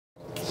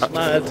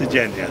Smile to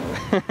Jenya.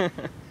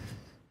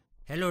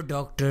 Hello,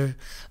 doctor.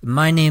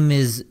 My name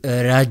is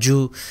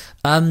Raju.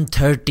 I'm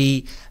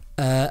 30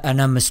 and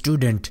I'm a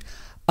student.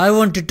 I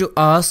wanted to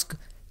ask,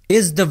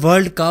 is the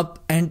World Cup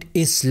and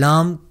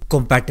Islam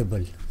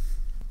compatible?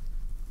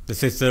 The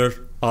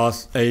sister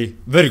asks a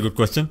very good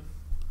question.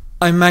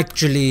 I'm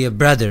actually a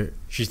brother.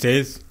 She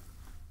says,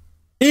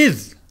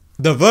 is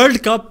the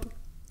World Cup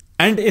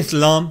and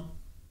Islam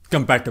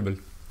compatible?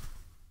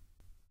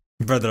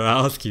 Brother,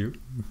 I ask you,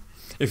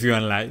 if you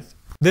analyze,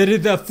 there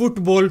is a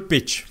football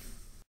pitch.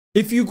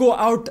 If you go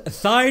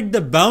outside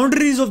the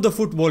boundaries of the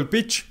football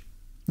pitch,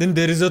 then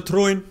there is a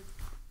throw-in.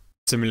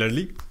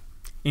 Similarly,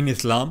 in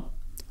Islam,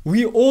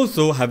 we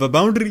also have a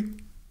boundary,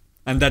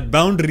 and that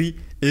boundary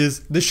is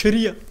the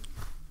Sharia.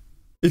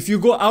 If you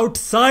go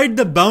outside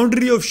the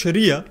boundary of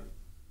Sharia,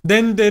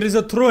 then there is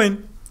a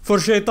throw-in for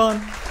shaitan.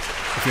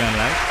 If you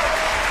analyze,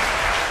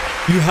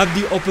 you have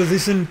the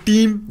opposition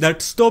team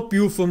that stop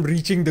you from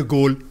reaching the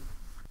goal.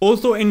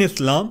 Also in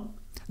Islam,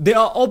 there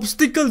are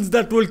obstacles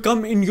that will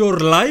come in your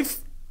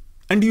life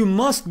and you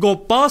must go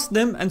past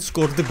them and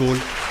score the goal.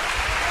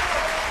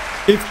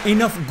 If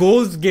enough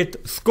goals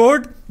get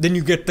scored, then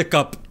you get the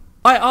cup.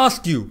 I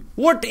ask you,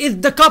 what is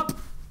the cup?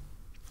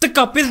 The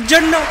cup is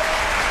Jannah.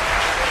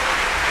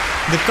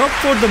 The cup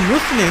for the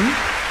Muslim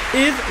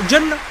is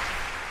Jannah.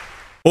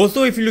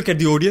 Also, if you look at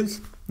the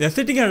audience, they are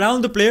sitting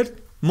around the players,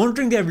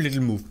 monitoring their every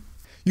little move.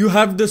 You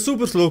have the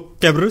super slow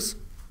cameras.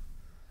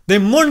 They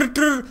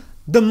monitor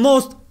the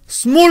most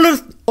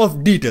smallest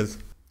of details.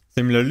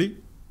 Similarly,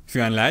 if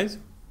you analyze,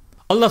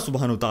 Allah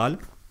subhanahu wa ta'ala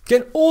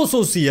can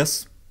also see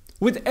us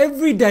with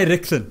every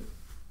direction.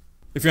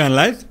 If you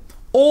analyze,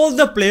 all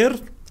the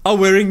players are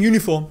wearing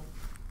uniform.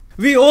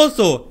 We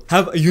also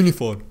have a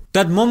uniform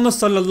that Muhammad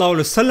sallallahu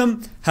alaihi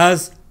wasallam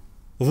has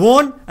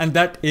worn, and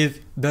that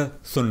is the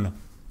sunnah,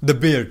 the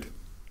beard.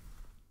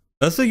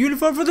 That's a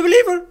uniform for the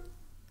believer.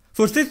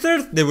 For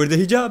sisters, they wear the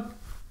hijab.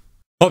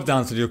 Hope that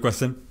answered your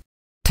question.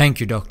 Thank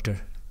you,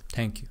 doctor.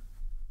 Thank you.